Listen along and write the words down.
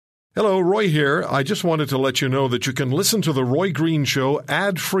Hello, Roy here. I just wanted to let you know that you can listen to The Roy Green Show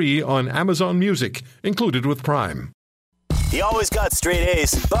ad-free on Amazon Music, included with Prime. He always got straight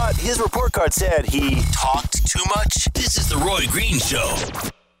A's, but his report card said he talked too much. This is The Roy Green Show.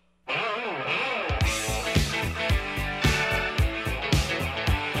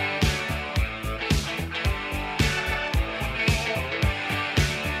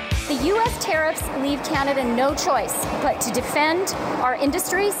 The U.S. tariffs leave Canada no choice but to defend our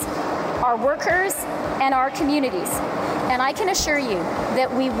industries, our workers, and our communities. And I can assure you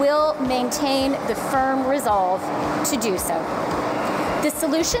that we will maintain the firm resolve to do so. The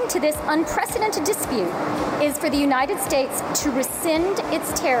solution to this unprecedented dispute is for the United States to rescind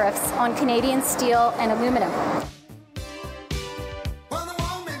its tariffs on Canadian steel and aluminum.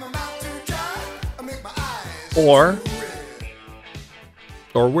 Or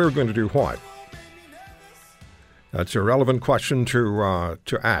we're going to do what? That's a relevant question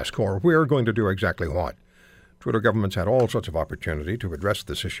to ask. Or we're going to do exactly what? Trudeau government's had all sorts of opportunity to address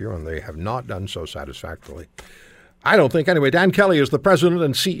this issue, and they have not done so satisfactorily. I don't think. Anyway, Dan Kelly is the president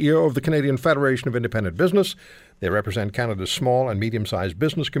and CEO of the Canadian Federation of Independent Business. They represent Canada's small and medium-sized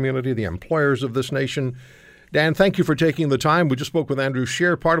business community, the employers of this nation. Dan, thank you for taking the time. We just spoke with Andrew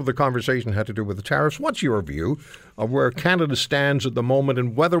Scheer. Part of the conversation had to do with the tariffs. What's your view of where Canada stands at the moment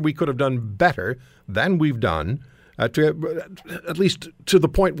and whether we could have done better than we've done, at least to the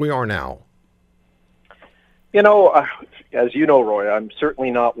point we are now? You know, as you know, Roy, I'm certainly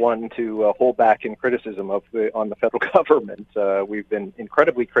not one to hold back in criticism on the federal government. We've been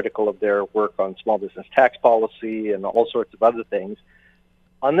incredibly critical of their work on small business tax policy and all sorts of other things.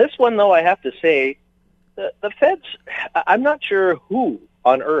 On this one, though, I have to say, the feds, I'm not sure who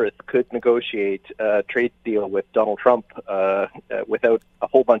on earth could negotiate a trade deal with Donald Trump without a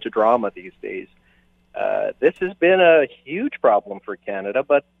whole bunch of drama these days. This has been a huge problem for Canada,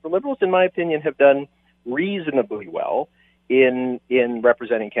 but the Liberals, in my opinion, have done reasonably well in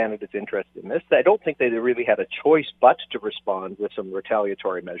representing Canada's interest in this. I don't think they really had a choice but to respond with some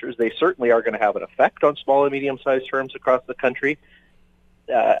retaliatory measures. They certainly are going to have an effect on small and medium-sized firms across the country.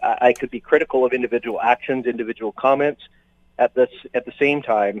 I could be critical of individual actions, individual comments. At the same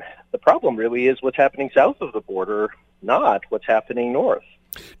time, the problem really is what's happening south of the border, not what's happening north.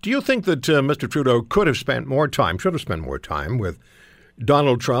 Do you think that Mr. Trudeau should have spent more time with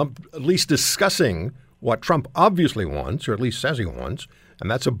Donald Trump, at least discussing what Trump obviously wants, or at least says he wants,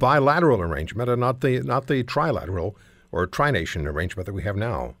 and that's a bilateral arrangement and not the trilateral or trination arrangement that we have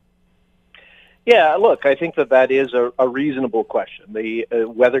now? Yeah, look, I think that is a reasonable question.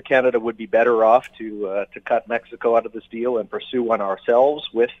 Whether Canada would be better off to cut Mexico out of this deal and pursue one ourselves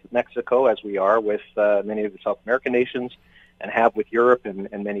with Mexico, as we are with many of the South American nations and have with Europe and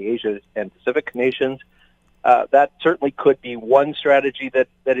many Asia and Pacific nations. That certainly could be one strategy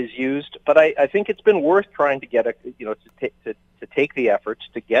that is used, but I think it's been worth trying to get to take the efforts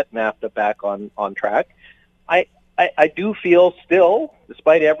to get NAFTA back on track. I do feel still,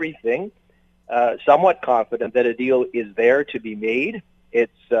 despite everything, somewhat confident that a deal is there to be made.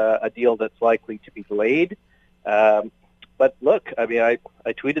 It's a deal that's likely to be delayed. But look, I mean, I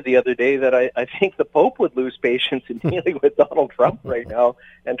tweeted the other day that I think the Pope would lose patience in dealing with Donald Trump right now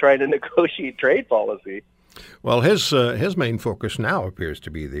and trying to negotiate trade policy. Well, his main focus now appears to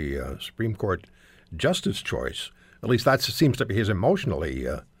be the Supreme Court justice choice. At least that seems to be his emotional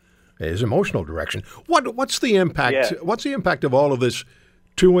direction. What's the impact? Yeah. What's the impact of all of this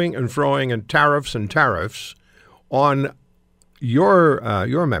toing and froing and tariffs on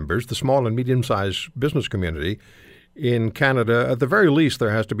your members, the small and medium-sized business community in Canada? At the very least,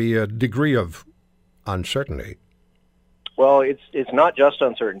 there has to be a degree of uncertainty. Well, it's not just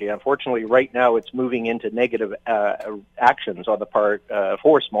uncertainty. Unfortunately, right now it's moving into negative actions on the part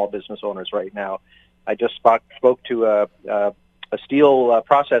for small business owners right now. I just spoke to a steel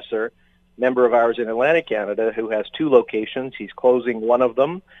processor, member of ours in Atlantic Canada, who has 2 locations. He's closing one of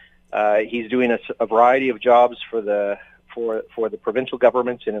them. He's doing a variety of jobs for the provincial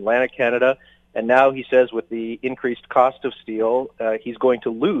governments in Atlantic Canada. And now he says with the increased cost of steel, he's going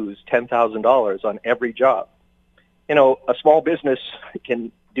to lose $10,000 on every job. You know, a small business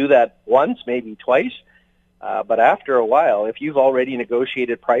can do that once, maybe twice, but after a while, if you've already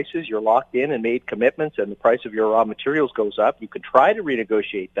negotiated prices, you're locked in and made commitments, and the price of your raw materials goes up, you could try to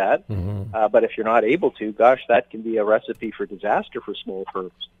renegotiate that, but if you're not able to, gosh, that can be a recipe for disaster for small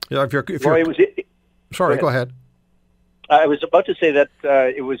firms. Yeah, Sorry, go ahead. I was about to say that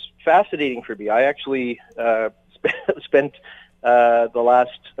it was fascinating for me. I actually spent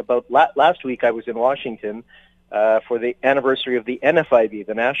last week I was in Washington for the anniversary of the NFIB,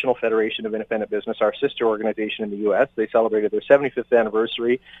 the National Federation of Independent Business, our sister organization in the U.S. They celebrated their 75th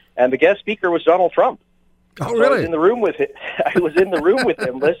anniversary, and the guest speaker was Donald Trump. Oh, really? I was in the room with him. I was in the room with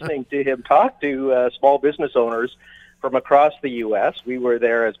him, listening to him talk to small business owners from across the U.S. We were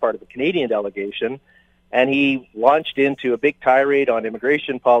there as part of a Canadian delegation, and he launched into a big tirade on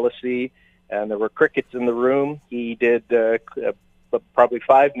immigration policy, and there were crickets in the room. He did probably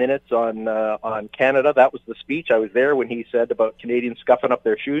 5 minutes on Canada. That was the speech. I was there when he said about Canadians scuffing up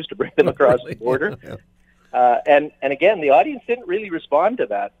their shoes to bring them across the border. And again, the audience didn't really respond to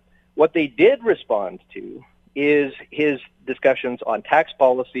that. What they did respond to is his discussions on tax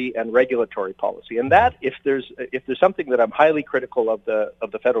policy and regulatory policy. And that, if there's something that I'm highly critical of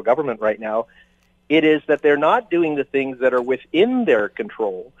the federal government right now, it is that they're not doing the things that are within their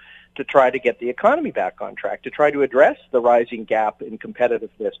control to try to get the economy back on track, to try to address the rising gap in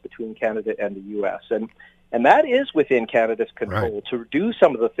competitiveness between Canada and the U.S. And that is within Canada's control, right, to do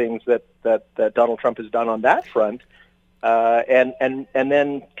some of the things that Donald Trump has done on that front, and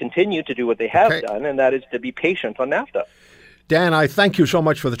then continue to do what they have done, and that is to be patient on NAFTA. Dan, I thank you so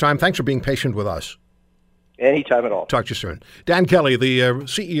much for the time. Thanks for being patient with us. Anytime at all. Talk to you soon. Dan Kelly, the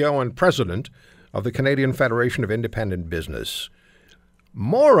CEO and president of the Canadian Federation of Independent Business.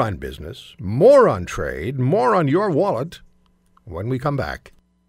 More on business, more on trade, more on your wallet when we come back.